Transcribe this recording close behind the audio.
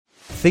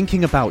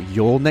thinking about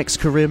your next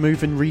career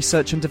move in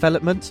research and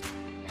development?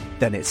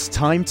 Then it's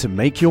time to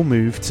make your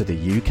move to the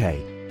UK.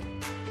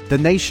 The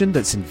nation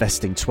that's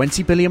investing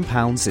 £20 billion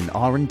in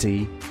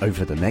R&D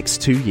over the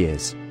next 2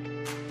 years.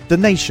 The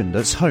nation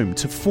that's home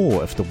to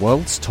 4 of the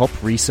world's top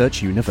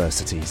research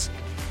universities.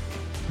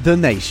 The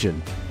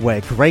nation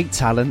where great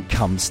talent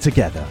comes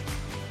together.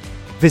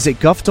 Visit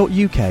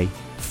gov.uk/great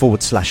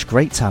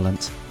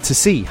talent to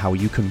see how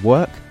you can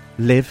work,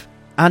 live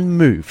and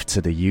move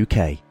to the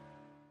UK.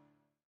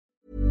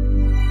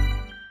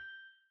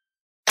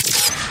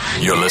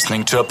 You're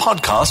listening to a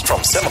podcast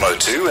from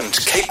 702 and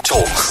Cape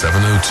Talk.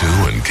 702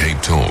 and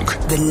Cape Talk.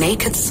 The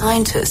Naked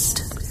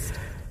Scientist.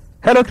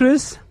 Hello,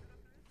 Chris.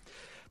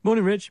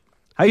 Morning, Rich.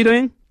 How are you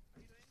doing?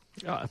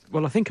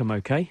 Well, I think I'm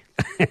okay.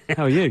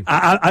 How are you?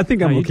 I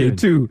think I'm okay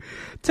too.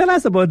 Tell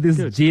us about this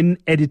Good. gene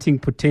editing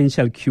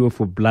potential cure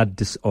for blood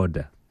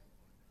disorder.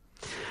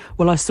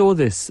 Well, I saw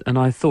this and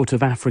I thought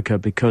of Africa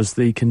because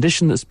the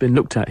condition that's been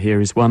looked at here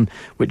is one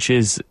which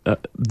is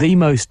the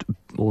most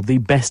or the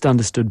best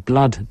understood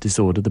blood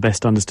disorder, the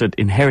best understood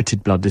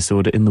inherited blood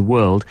disorder in the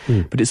world.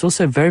 But it's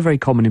also very, very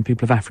common in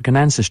people of African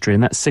ancestry,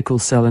 and that's sickle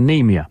cell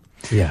anemia.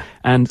 Yeah.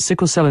 And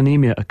sickle cell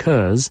anemia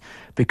occurs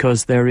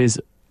because there is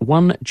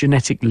one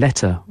genetic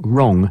letter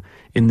wrong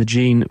in the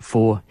gene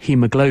for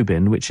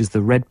hemoglobin, which is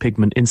the red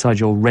pigment inside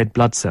your red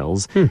blood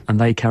cells, and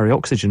they carry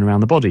oxygen around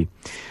the body.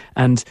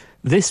 And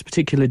this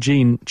particular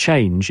gene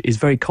change is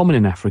very common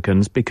in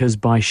Africans because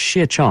by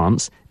sheer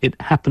chance, it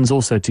happens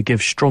also to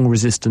give strong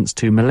resistance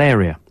to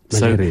malaria.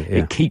 So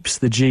it keeps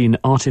the gene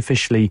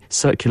artificially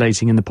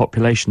circulating in the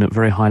population at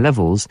very high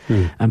levels.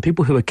 And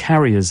people who are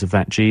carriers of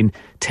that gene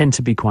tend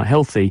to be quite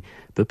healthy.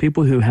 But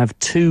people who have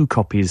 2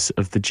 copies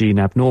of the gene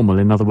abnormal,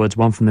 in other words,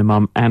 one from their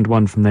mum and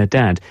one from their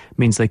dad,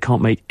 means they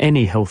can't make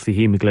any healthy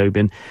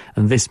hemoglobin.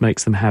 And this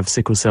makes them have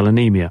sickle cell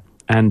anemia.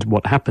 And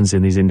what happens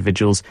in these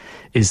individuals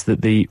is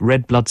that the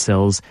red blood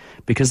cells,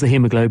 because the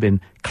hemoglobin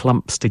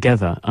clumps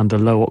together under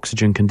low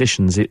oxygen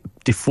conditions, it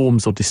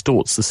deforms or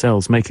distorts the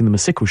cells, making them a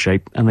sickle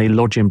shape, and they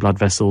lodge in blood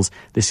vessels.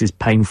 This is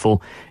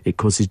painful. It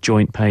causes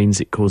joint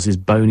pains. It causes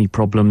bony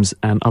problems,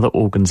 and other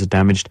organs are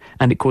damaged,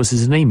 and it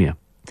causes anemia.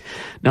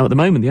 Now, at the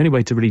moment, the only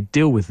way to really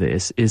deal with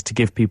this is to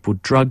give people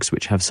drugs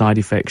which have side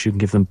effects. You can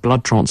give them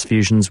blood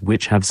transfusions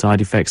which have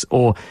side effects,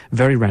 or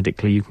very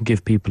radically, you can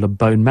give people a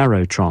bone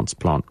marrow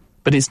transplant.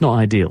 But it's not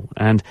ideal,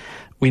 and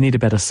we need a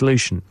better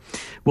solution.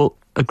 Well,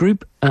 a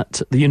group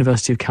at the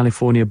University of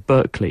California,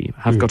 Berkeley,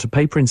 have got a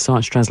paper in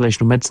Science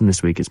Translational Medicine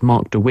this week. It's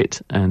Mark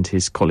DeWitt and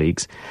his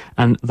colleagues,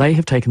 and they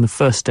have taken the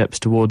first steps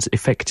towards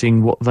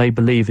effecting what they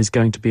believe is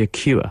going to be a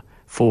cure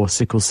for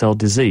sickle cell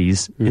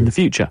disease in the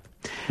future.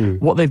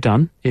 What they've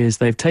done is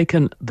they've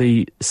taken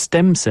the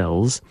stem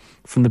cells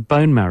from the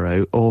bone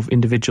marrow of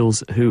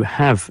individuals who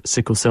have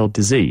sickle cell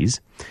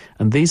disease,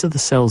 and these are the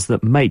cells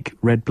that make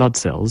red blood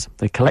cells.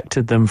 They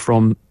collected them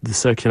from the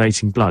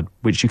circulating blood,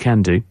 which you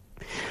can do.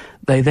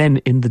 They then,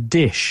 in the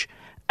dish,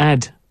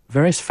 add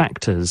various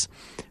factors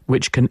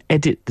which can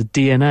edit the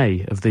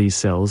DNA of these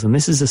cells, and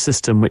this is a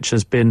system which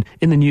has been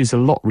in the news a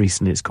lot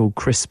recently. It's called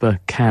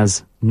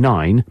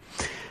CRISPR-Cas9,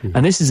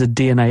 and this is a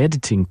DNA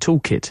editing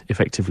toolkit,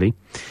 effectively.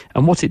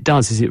 And what it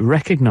does is it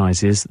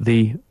recognises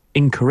the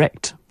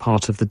incorrect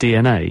part of the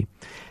DNA,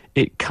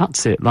 it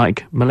cuts it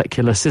like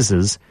molecular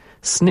scissors,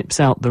 snips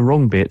out the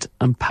wrong bit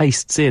and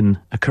pastes in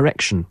a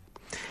correction.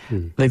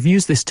 They've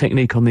used this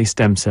technique on these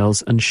stem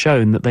cells and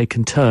shown that they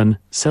can turn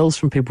cells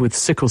from people with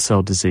sickle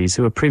cell disease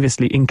who are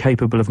previously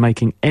incapable of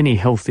making any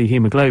healthy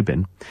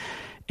hemoglobin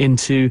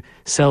into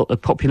a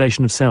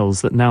population of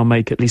cells that now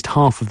make at least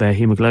half of their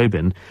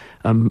hemoglobin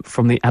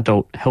from the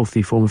adult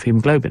healthy form of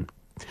hemoglobin.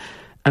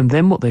 And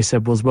then what they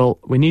said was, well,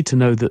 we need to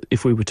know that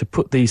if we were to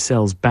put these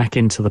cells back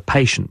into the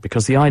patient,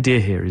 because the idea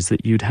here is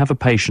that you'd have a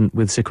patient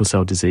with sickle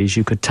cell disease,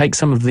 you could take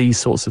some of these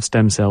sorts of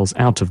stem cells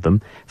out of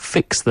them,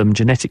 fix them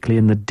genetically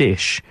in the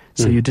dish,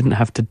 so you didn't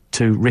have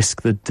to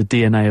risk the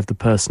DNA of the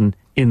person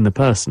in the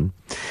person.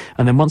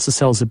 And then once the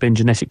cells have been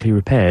genetically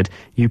repaired,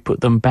 you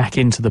put them back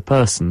into the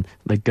person,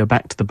 they'd go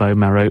back to the bone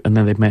marrow, and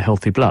then they'd make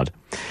healthy blood.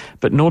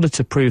 But in order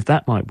to prove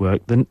that might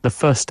work, then the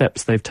first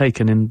steps they've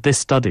taken in this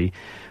study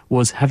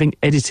was, having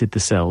edited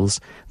the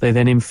cells, they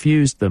then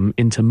infused them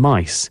into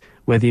mice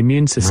where the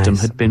immune system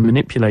had been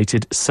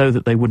manipulated so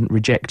that they wouldn't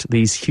reject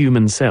these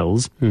human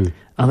cells. And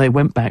they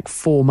went back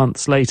 4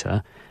 months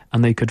later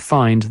and they could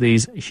find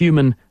these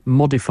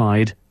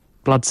human-modified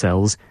blood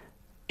cells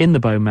in the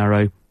bone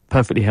marrow,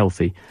 perfectly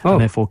healthy,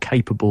 and therefore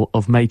capable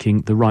of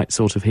making the right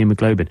sort of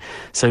hemoglobin.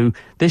 So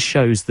this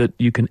shows that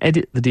you can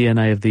edit the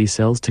DNA of these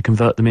cells to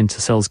convert them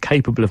into cells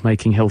capable of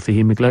making healthy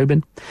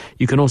hemoglobin.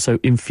 You can also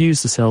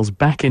infuse the cells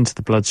back into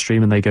the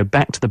bloodstream and they go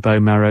back to the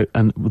bone marrow,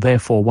 and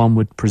therefore one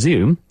would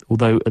presume,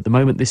 although at the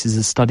moment this is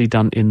a study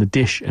done in the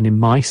dish and in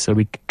mice, so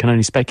we can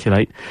only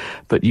speculate,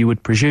 but you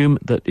would presume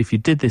that if you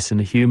did this in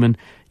a human,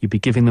 you'd be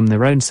giving them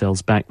their own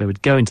cells back, they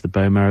would go into the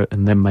bone marrow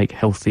and then make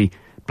healthy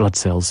blood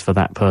cells for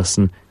that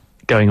person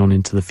going on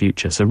into the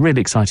future. So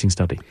really exciting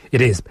study.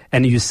 It is.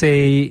 And you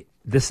say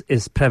this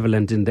is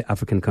prevalent in the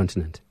African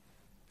continent?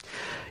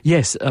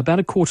 Yes, about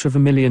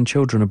 250,000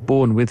 children are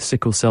born with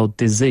sickle cell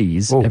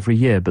disease every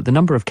year, but the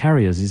number of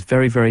carriers is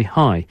very, very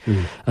high.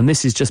 And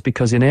this is just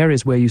because in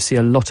areas where you see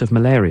a lot of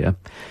malaria,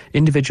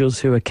 individuals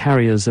who are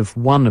carriers of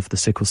one of the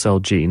sickle cell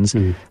genes,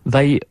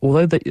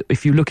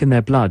 if you look in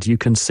their blood, you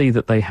can see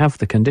that they have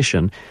the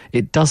condition.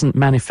 It doesn't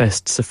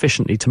manifest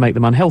sufficiently to make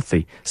them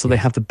unhealthy. So they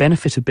have the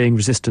benefit of being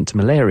resistant to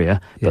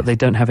malaria, but they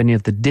don't have any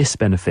of the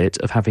disbenefit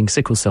of having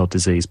sickle cell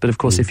disease. But of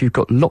course, if you've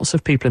got lots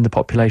of people in the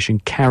population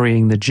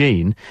carrying the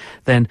gene,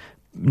 then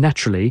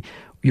naturally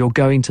you're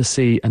going to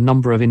see a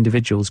number of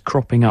individuals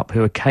cropping up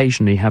who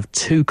occasionally have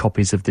 2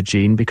 copies of the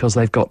gene because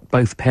they've got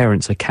both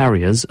parents are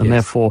carriers, and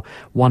therefore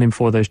 1 in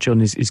 4 of those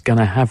children is going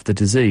to have the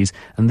disease.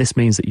 And this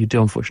means that you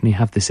do unfortunately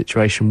have this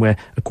situation where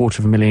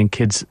 250,000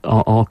 kids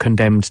are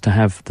condemned to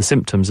have the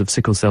symptoms of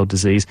sickle cell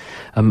disease,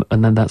 and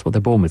then that's what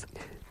they're born with.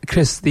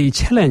 Chris, the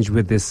challenge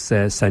with this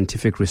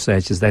scientific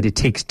research is that it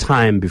takes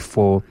time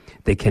before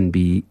they can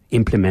be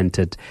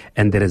implemented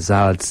and the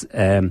results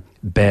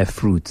bear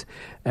fruit.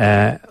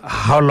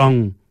 How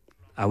long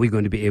are we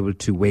going to be able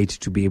to wait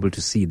to be able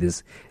to see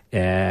this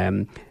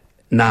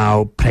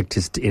now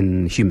practiced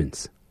in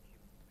humans?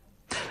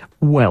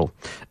 Well,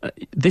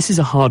 this is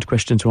a hard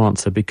question to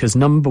answer because,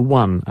 number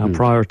one, our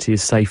priority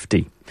is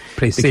safety.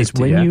 Because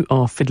when you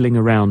are fiddling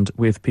around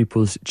with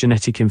people's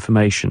genetic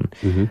information,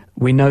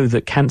 we know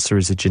that cancer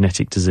is a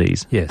genetic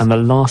disease. And the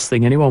last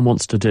thing anyone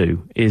wants to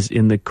do is,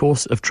 in the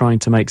course of trying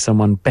to make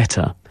someone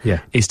better,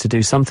 is to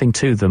do something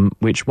to them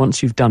which,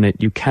 once you've done it,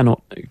 you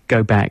cannot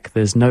go back.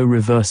 There's no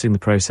reversing the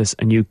process,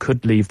 and you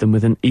could leave them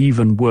with an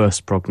even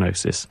worse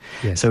prognosis.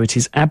 So it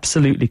is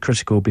absolutely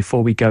critical,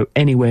 before we go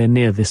anywhere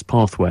near this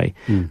pathway,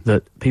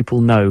 that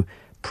people know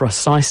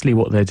precisely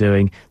what they're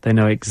doing, they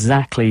know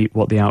exactly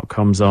what the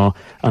outcomes are,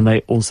 and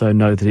they also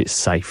know that it's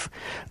safe.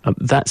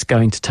 That's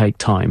going to take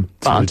time,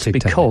 but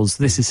because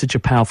this is such a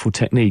powerful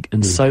technique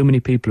and so many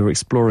people are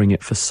exploring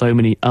it for so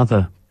many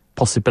other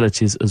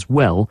possibilities as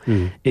well,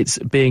 it's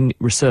being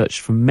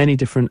researched from many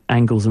different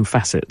angles and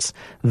facets.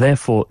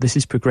 Therefore, this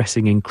is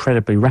progressing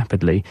incredibly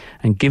rapidly,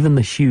 and given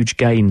the huge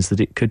gains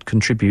that it could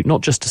contribute,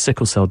 not just to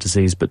sickle cell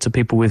disease, but to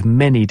people with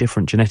many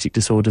different genetic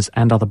disorders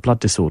and other blood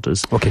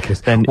disorders,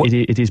 then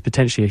it is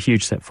potentially a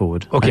huge step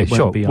forward. Okay,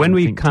 sure. When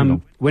we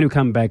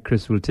come back,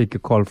 Chris, we'll take a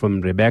call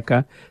from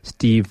Rebecca,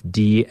 Steve,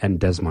 Dee, and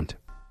Desmond.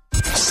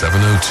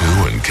 702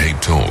 and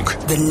Cape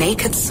Talk. The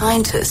Naked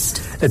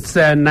Scientist. It's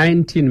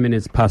 19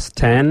 minutes past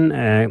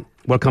 10.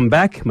 Welcome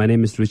back. My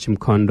name is Richard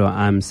Mkondo.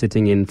 I'm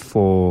sitting in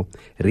for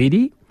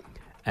Redi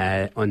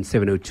on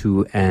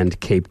 702 and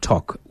Cape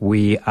Talk.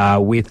 We are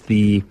with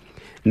the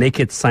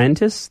Naked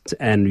Scientist,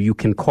 and you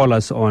can call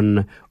us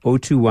on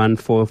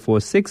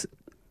 021-446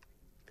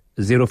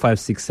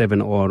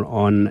 0567 or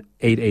on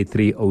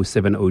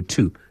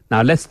 883-0702.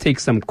 Now let's take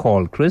some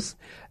call, Chris.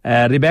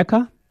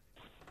 Rebecca?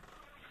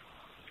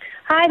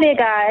 Hi there,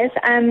 guys.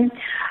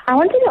 I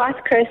wanted to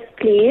ask Chris,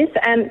 please.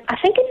 I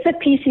think it's the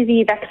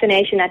PCV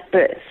vaccination at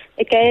birth.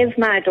 It gave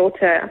my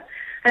daughter,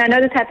 and I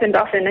know this happens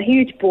often, a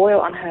huge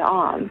boil on her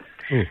arm.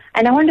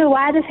 And I wonder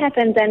why this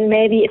happens, and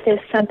maybe if there's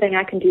something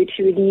I can do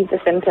to relieve the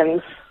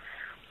symptoms.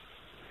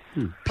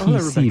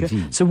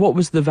 PCV. So what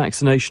was the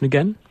vaccination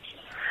again?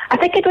 I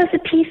think it was the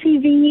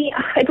PCV.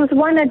 It was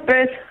one at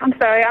birth. I'm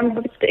sorry, I'm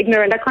a bit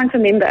ignorant. I can't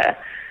remember.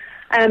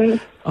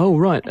 Oh,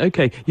 right,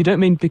 okay. You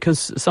don't mean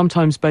because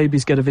sometimes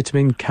babies get a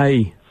vitamin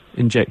K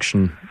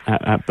injection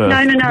at birth? No,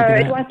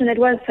 it wasn't. It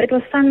was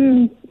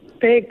some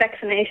big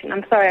vaccination.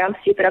 I'm sorry, I'm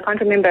stupid. I can't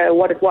remember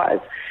what it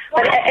was.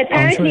 But apparently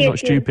I'm sure you're not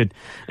stupid.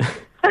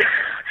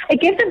 It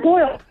gives a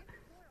boil.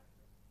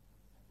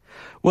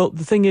 Well,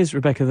 the thing is,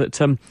 Rebecca,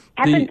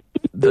 that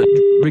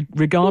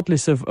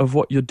regardless of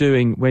what you're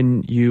doing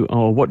when you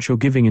are, what you're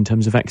giving in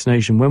terms of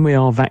vaccination, when we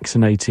are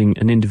vaccinating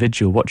an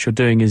individual, what you're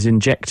doing is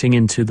injecting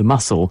into the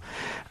muscle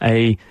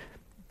a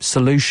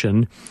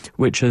solution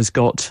which has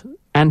got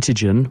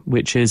antigen,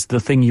 which is the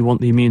thing you want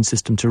the immune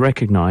system to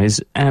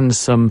recognise, and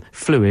some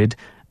fluid,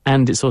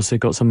 and it's also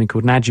got something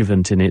called an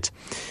adjuvant in it.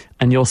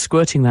 And you're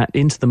squirting that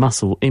into the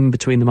muscle, in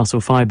between the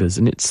muscle fibres,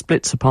 and it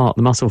splits apart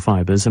the muscle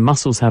fibres, and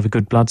muscles have a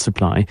good blood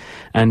supply,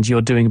 and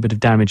you're doing a bit of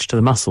damage to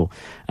the muscle.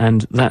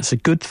 And that's a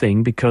good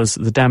thing because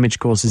the damage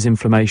causes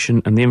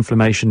inflammation, and the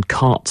inflammation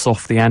carts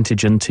off the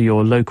antigen to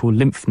your local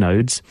lymph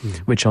nodes,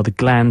 which are the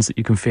glands that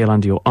you can feel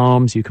under your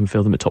arms, you can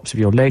feel them at tops of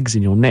your legs,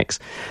 in your necks.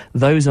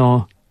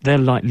 They're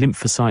like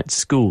lymphocyte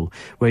school,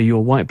 where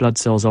your white blood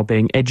cells are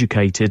being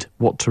educated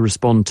what to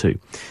respond to.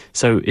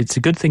 So it's a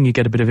good thing you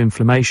get a bit of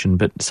inflammation,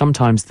 but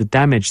sometimes the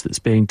damage that's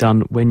being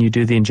done when you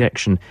do the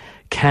injection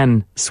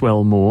can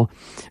swell more,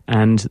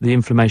 and the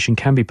inflammation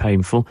can be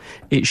painful.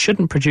 It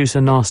shouldn't produce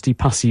a nasty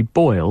pussy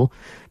boil,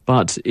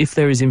 but if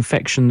there is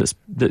infection that's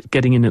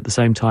getting in at the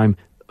same time,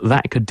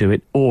 that could do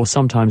it. Or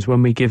sometimes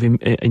when we give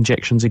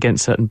injections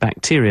against certain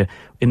bacteria,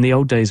 in the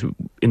old days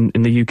in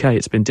the UK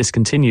it's been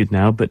discontinued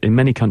now, but in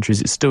many countries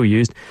it's still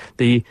used,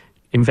 the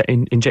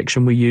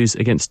injection we use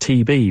against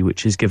TB,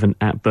 which is given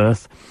at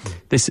birth.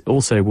 This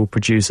also will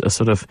produce a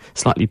sort of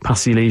slightly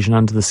pussy lesion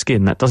under the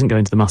skin. That doesn't go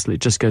into the muscle, it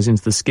just goes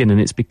into the skin, and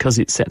it's because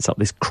it sets up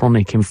this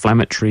chronic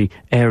inflammatory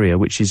area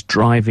which is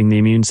driving the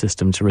immune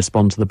system to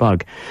respond to the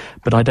bug.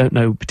 But I don't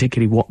know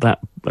particularly what that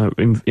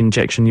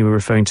injection you were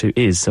referring to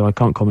is, so I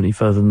can't comment any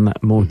further than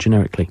that more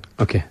generically.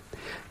 Okay.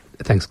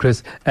 Thanks,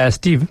 Chris.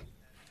 Steve?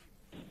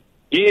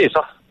 Yes.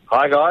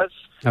 Hi, guys.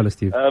 Hello,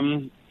 Steve.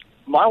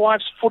 My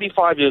wife's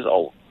 45 years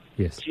old.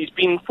 Yes. She's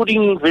been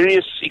putting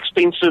various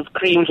expensive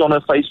creams on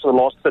her face for the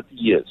last 30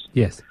 years.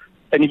 Yes.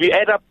 And if you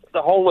add up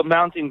the whole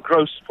amount in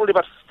gross, probably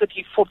about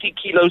 30, 40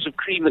 kilos of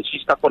cream that she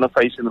stuck on her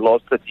face in the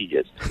last 30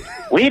 years.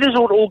 Where does it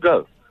all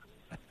go?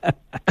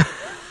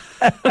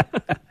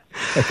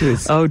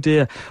 Oh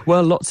dear.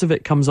 Well, lots of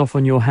it comes off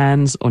on your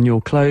hands, on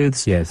your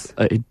clothes. Yes.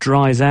 It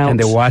dries out. And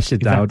they wash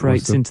it out.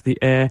 Evaporates also into the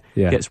air.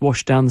 Yeah. Gets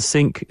washed down the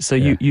sink. So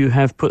you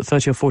have put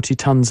 30 or 40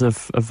 tons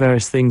of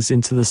various things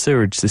into the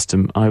sewerage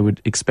system, I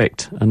would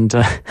expect. And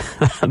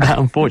that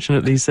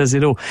unfortunately says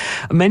it all.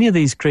 Many of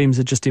these creams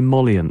are just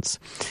emollients.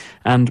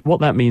 And what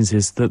that means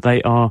is that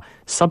they are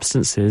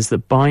substances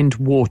that bind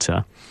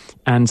water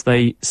and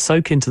they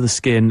soak into the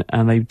skin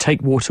and they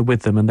take water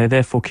with them, and they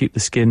therefore keep the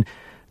skin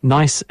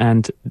nice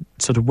and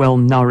sort of well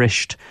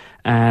nourished,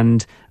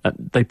 and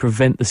they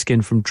prevent the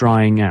skin from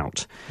drying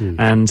out.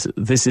 And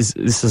this is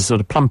a sort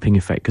of plumping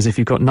effect, because if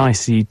you've got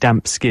nicely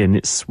damp skin,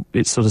 it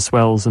sort of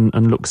swells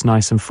and looks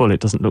nice and full.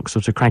 It doesn't look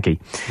sort of craggy.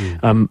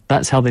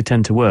 That's how they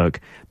tend to work.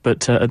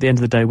 But at the end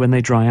of the day, when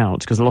they dry out,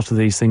 because a lot of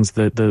these things,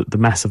 the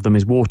mass of them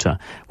is water,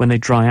 when they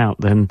dry out,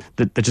 then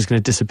they're just going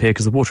to disappear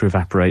because the water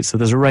evaporates. So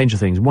there's a range of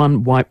things.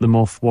 One, wipe them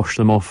off, wash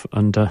them off,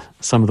 and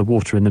some of the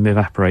water in them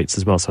evaporates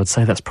as well. So I'd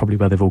say that's probably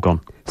where they've all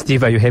gone.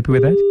 Steve, are you happy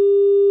with that?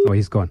 Oh,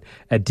 he's gone.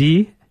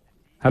 Dee?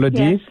 Hello,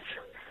 Dee? Yes.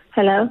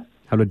 Hello.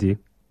 Hello, Dee.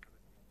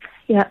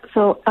 Yeah,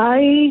 so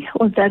I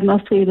was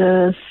diagnosed with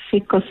a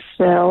sickle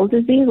cell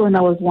disease when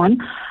I was 1.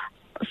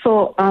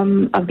 So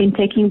I've been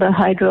taking the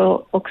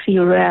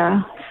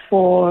hydroxyurea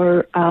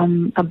for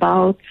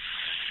about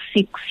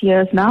 6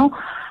 years now.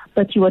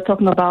 But you were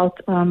talking about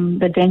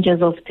the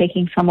dangers of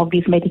taking some of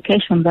these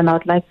medications, and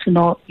I'd like to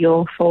know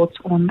your thoughts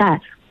on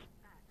that.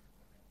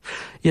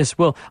 Yes,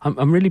 well,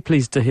 I'm really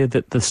pleased to hear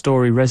that the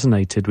story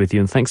resonated with you,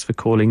 and thanks for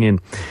calling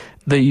in.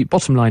 The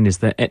bottom line is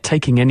that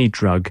taking any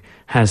drug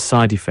has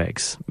side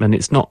effects, and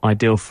it's not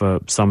ideal for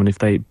someone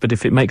but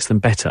if it makes them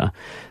better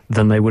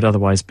than they would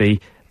otherwise be,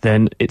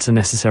 then it's a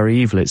necessary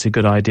evil. It's a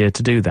good idea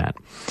to do that.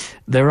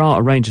 There are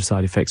a range of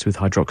side effects with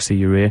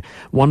hydroxyurea.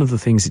 One of the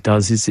things it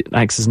does is it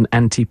acts as an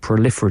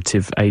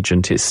anti-proliferative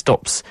agent. It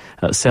stops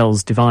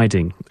cells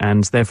dividing,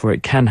 and therefore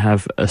it can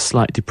have a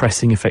slight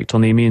depressing effect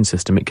on the immune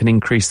system. It can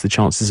increase the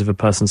chances of a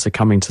person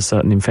succumbing to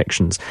certain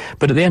infections.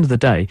 But at the end of the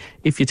day,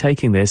 if you're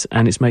taking this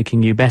and it's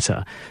making you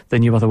better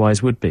than you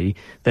otherwise would be,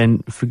 then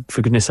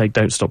for goodness sake,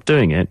 don't stop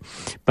doing it.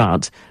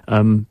 But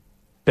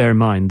bear in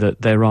mind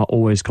that there are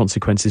always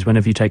consequences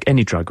whenever you take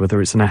any drug,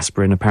 whether it's an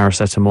aspirin, a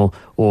paracetamol,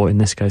 or in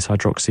this case,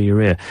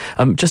 hydroxyurea.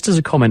 Just as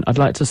a comment, I'd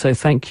like to say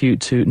thank you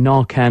to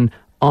Narcan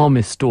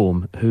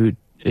Armistorm, who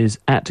is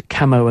at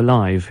Camo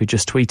Alive, who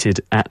just tweeted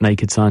at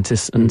Naked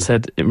Scientists and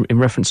said, in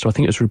reference to, I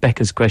think it was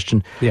Rebecca's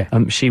question,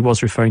 she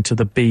was referring to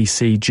the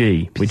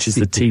BCG, which is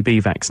the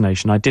TB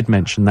vaccination. I did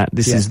mention that.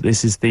 This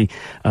is the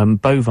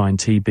bovine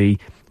TB,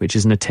 which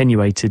is an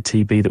attenuated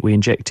TB that we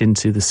inject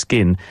into the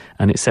skin,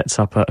 and it sets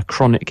up a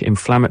chronic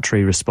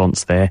inflammatory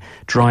response there,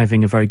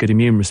 driving a very good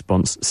immune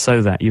response, so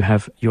that you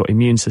have your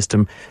immune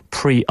system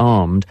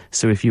pre-armed.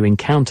 So if you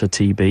encounter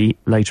TB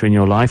later in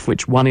your life,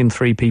 which 1 in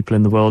 3 people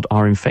in the world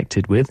are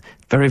infected with,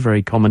 very,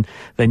 very common,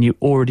 then you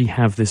already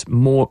have this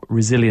more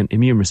resilient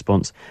immune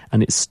response,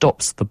 and it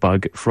stops the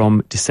bug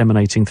from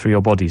disseminating through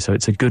your body. So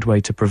it's a good way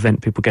to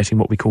prevent people getting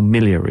what we call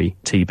miliary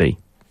TB.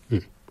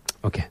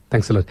 Okay,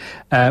 thanks a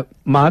lot.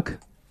 Mark?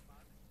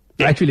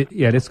 Actually,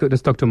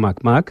 let's talk to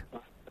Mark. Mark?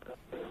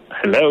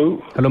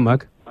 Hello. Hello,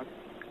 Mark.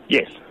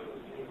 Yes.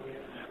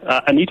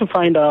 I need to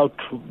find out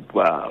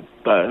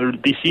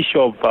this issue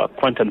of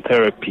quantum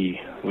therapy.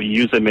 We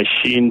use a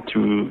machine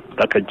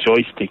like a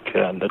joystick,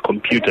 and the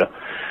computer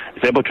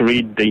is able to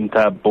read the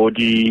entire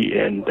body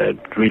and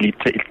really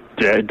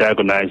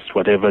diagnose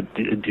whatever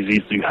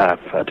disease you have.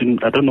 I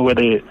don't know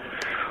whether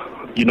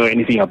you know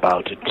anything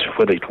about it,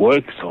 whether it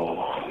works or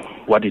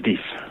what it is.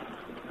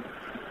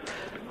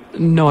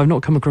 No, I've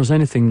not come across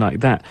anything like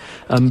that.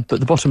 But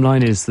the bottom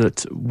line is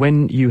that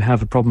when you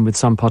have a problem with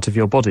some part of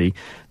your body,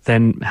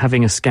 then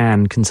having a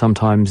scan can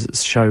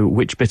sometimes show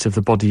which bit of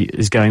the body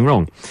is going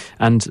wrong.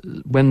 And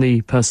when the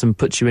person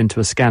puts you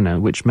into a scanner,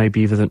 which may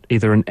be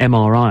either an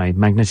MRI,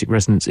 magnetic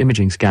resonance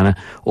imaging scanner,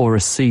 or a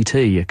CT,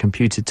 a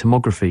computed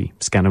tomography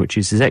scanner, which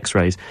uses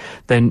X-rays,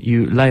 then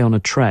you lay on a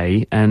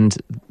tray and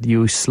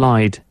you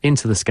slide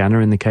into the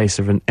scanner in the case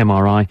of an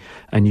MRI,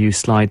 and you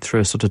slide through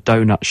a sort of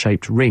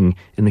donut-shaped ring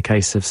in the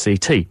case of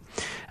CT.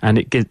 And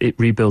it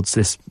rebuilds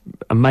this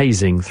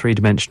amazing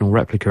three-dimensional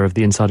replica of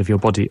the inside of your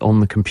body on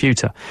the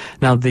computer.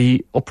 Now,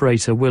 the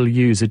operator will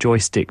use a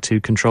joystick to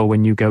control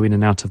when you go in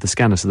and out of the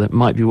scanner, so that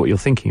might be what you're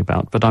thinking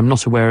about. But I'm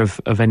not aware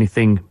of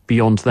anything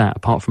beyond that,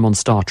 apart from on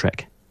Star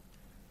Trek.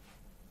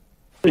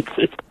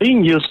 It's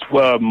being used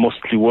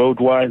mostly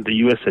worldwide, the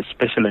US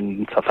especially,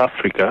 in South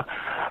Africa.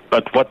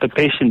 But what the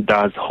patient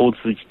does, holds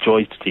this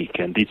joystick,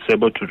 and it's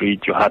able to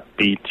read your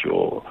heartbeat,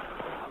 your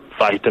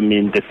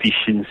vitamin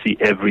deficiency,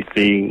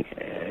 everything,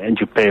 and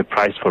you pay a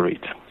price for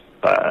it.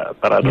 But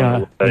I don't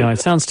know. Yeah, it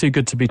sounds too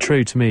good to be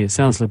true to me. It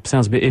sounds a bit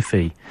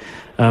iffy.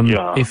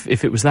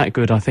 If it was that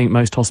good, I think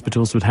most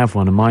hospitals would have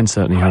one, and mine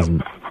certainly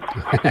hasn't.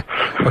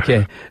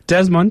 Okay.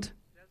 Desmond?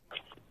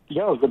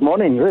 Yeah, good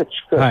morning, Rich.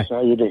 Chris, Hi. how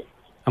are you doing?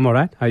 I'm all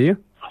right. How are you?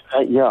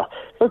 Yeah.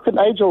 It's an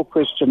age-old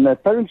question.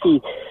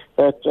 Apparently,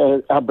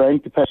 that our brain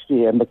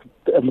capacity and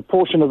the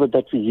portion of it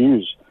that we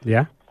use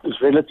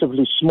is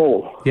relatively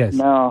small. Yes.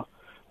 Now,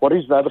 what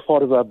is the other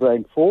part of our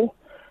brain for?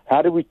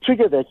 How do we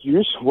trigger that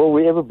use? Will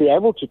we ever be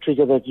able to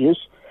trigger that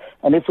use?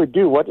 And if we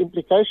do, what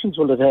implications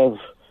will it have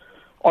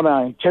on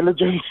our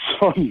intelligence,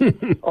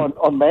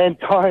 on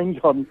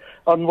mankind, on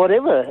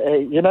whatever,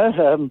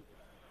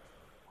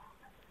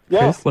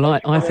 Yeah. Well,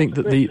 I think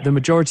that the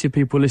majority of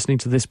people listening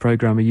to this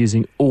programme are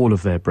using all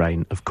of their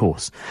brain, of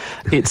course.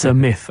 It's a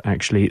myth,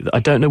 actually.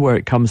 I don't know where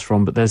it comes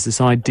from, but there's this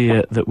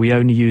idea that we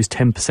only use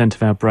 10%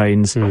 of our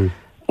brains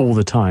all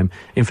the time.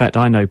 In fact,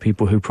 I know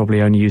people who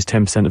probably only use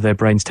 10% of their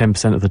brains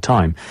 10% of the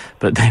time,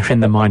 but they're in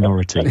the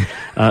minority.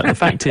 The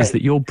fact is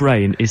that your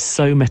brain is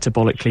so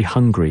metabolically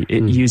hungry.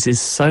 It uses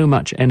so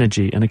much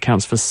energy and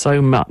accounts for so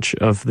much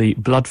of the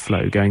blood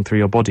flow going through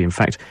your body. In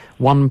fact,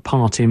 1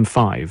 part in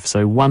 5,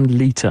 so 1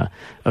 litre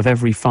of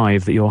every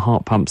 5 that your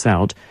heart pumps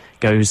out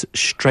goes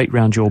straight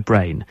round your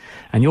brain.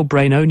 And your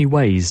brain only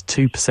weighs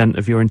 2%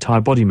 of your entire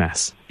body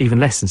mass, even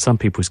less in some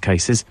people's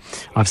cases.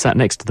 I've sat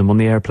next to them on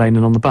the airplane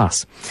and on the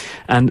bus.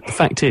 And the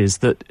fact is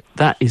that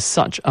that is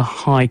such a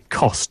high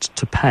cost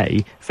to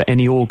pay for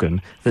any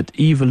organ that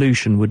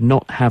evolution would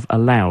not have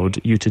allowed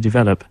you to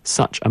develop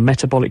such a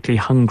metabolically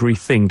hungry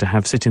thing to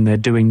have sitting there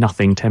doing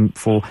nothing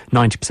for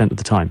 90% of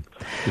the time.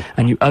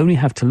 And you only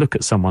have to look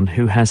at someone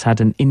who has had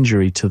an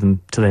injury to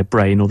their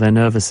brain or their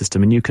nervous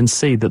system, and you can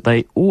see that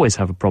they always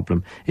have a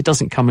problem. It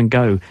doesn't come and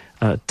go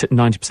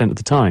 90% of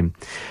the time.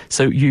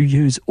 So you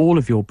use all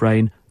of your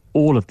brain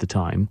all of the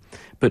time,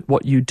 but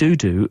what you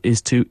do is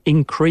to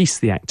increase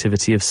the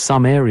activity of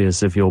some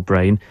areas of your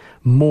brain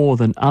more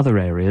than other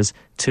areas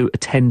to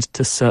attend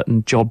to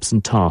certain jobs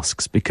and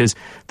tasks, because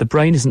the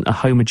brain isn't a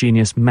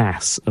homogeneous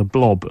mass, a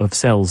blob of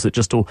cells that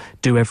just all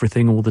do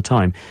everything all the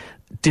time.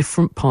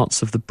 Different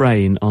parts of the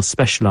brain are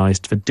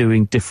specialised for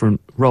doing different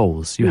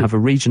roles. You have a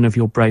region of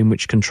your brain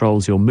which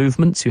controls your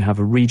movements. You have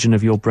a region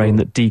of your brain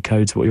that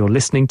decodes what you're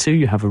listening to.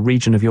 You have a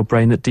region of your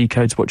brain that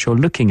decodes what you're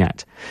looking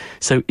at.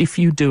 So if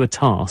you do a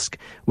task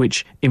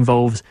which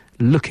involves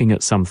looking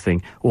at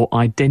something or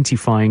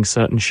identifying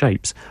certain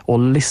shapes or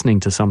listening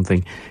to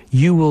something,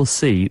 you will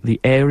see the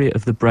area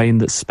of the brain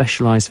that's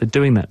specialised for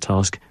doing that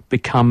task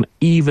become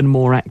even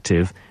more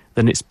active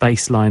than its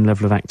baseline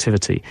level of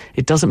activity.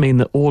 It doesn't mean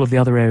that all of the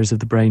other areas of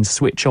the brain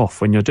switch off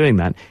when you're doing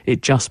that.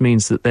 It just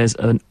means that there's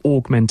an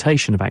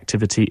augmentation of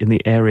activity in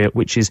the area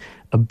which is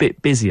a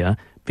bit busier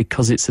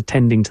because it's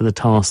attending to the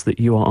task that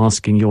you are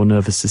asking your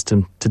nervous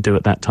system to do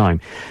at that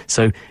time.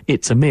 So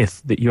it's a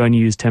myth that you only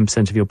use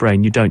 10% of your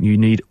brain. You don't. You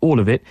need all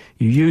of it.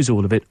 You use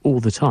all of it all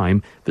the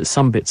time, but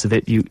some bits of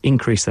it, you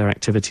increase their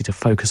activity to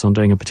focus on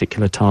doing a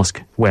particular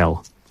task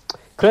well.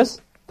 Chris,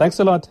 thanks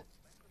a lot.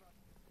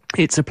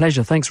 It's a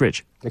pleasure. Thanks,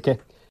 Rich. Okay.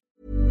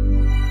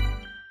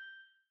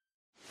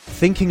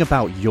 Thinking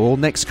about your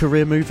next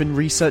career move in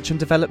research and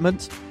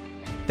development?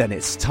 Then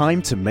it's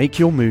time to make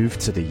your move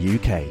to the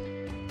UK.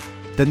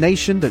 The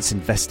nation that's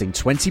investing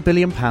 £20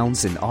 billion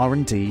in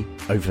R&D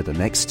over the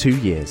next 2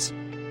 years.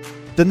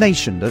 The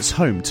nation that's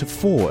home to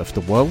 4 of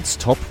the world's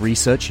top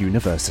research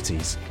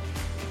universities.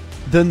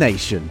 The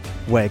nation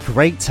where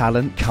great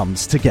talent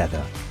comes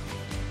together.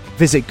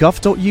 Visit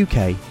gov.uk/great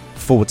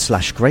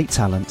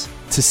talent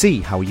to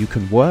see how you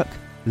can work,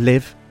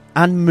 live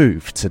and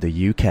move to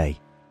the UK.